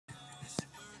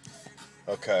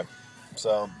Okay,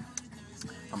 so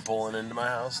I'm pulling into my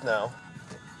house now.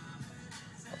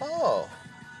 Oh.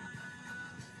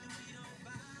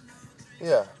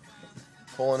 Yeah,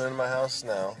 pulling into my house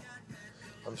now.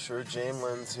 I'm sure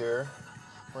Jamelin's here.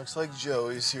 Looks like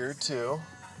Joey's here too.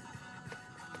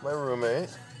 My roommate.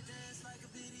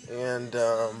 And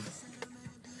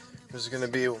there's gonna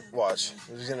be,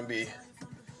 there's gonna be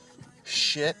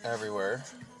shit everywhere.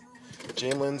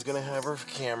 Jamelin's gonna have her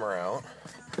camera out.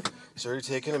 She's already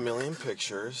taken 1,000,000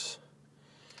 pictures.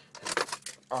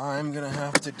 I'm gonna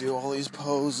have to do all these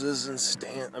poses and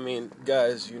stand. I mean,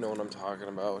 guys, you know what I'm talking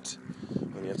about.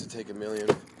 When you have to take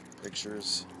 1,000,000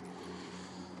 pictures.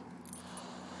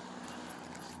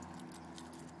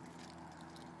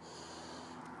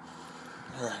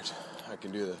 Alright, I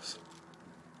can do this.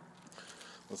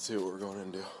 Let's see what we're going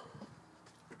into.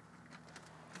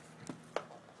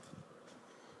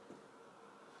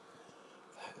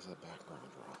 That is a background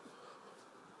draw.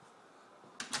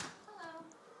 Hello.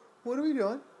 What are we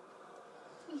doing?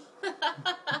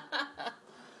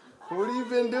 What have you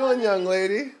been doing, young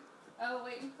lady? Oh,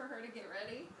 waiting for her to get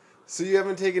ready? So you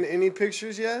haven't taken any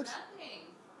pictures yet? Nothing.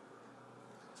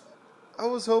 I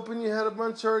was hoping you had a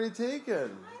bunch already taken. I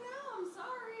know, I'm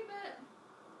sorry, but...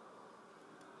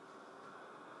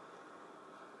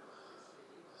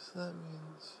 So that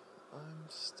means I'm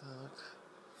stuck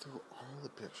through all the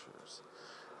pictures.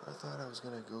 I thought I was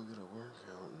going to go get a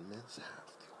workout and miss half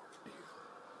the ordeal.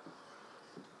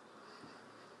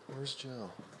 Where's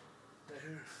Joe?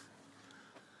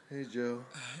 Hey, Joe.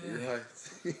 Hey. Hi.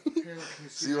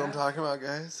 See what I'm talking about,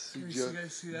 guys? Can you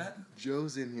guys see that?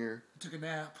 Joe's in here. I took a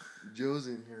nap. Joe's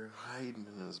in here hiding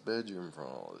in his bedroom from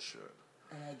all this shit.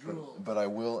 And I drooled. But I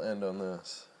will end on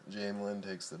this. Jamelin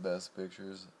takes the best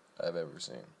pictures I've ever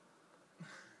seen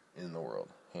in the world,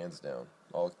 hands down.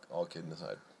 All kidding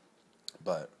aside.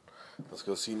 But let's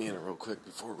go see Nina real quick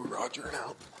before we roger it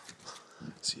out.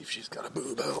 See if she's got a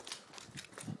boob out.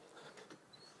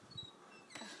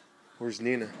 Where's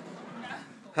Nina?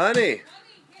 Honey,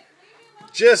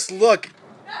 just look.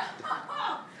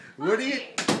 What are you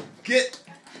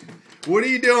What are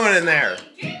you doing in there?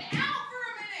 Get out for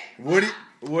a minute!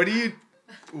 What are you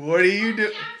doing? I don't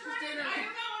want to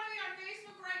be on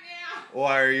Facebook right now.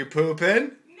 Why are you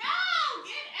pooping? No!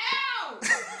 Get out!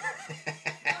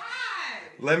 God!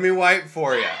 Let me wipe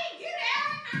for you. Hey, get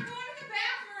out! I'm going to the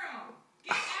bathroom!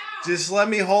 Get out! Just let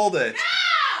me hold it.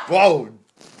 No! Whoa.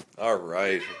 All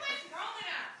right. Wrong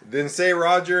enough. Then say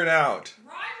Roger and out.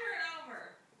 Roger it over.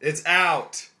 It's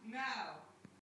out.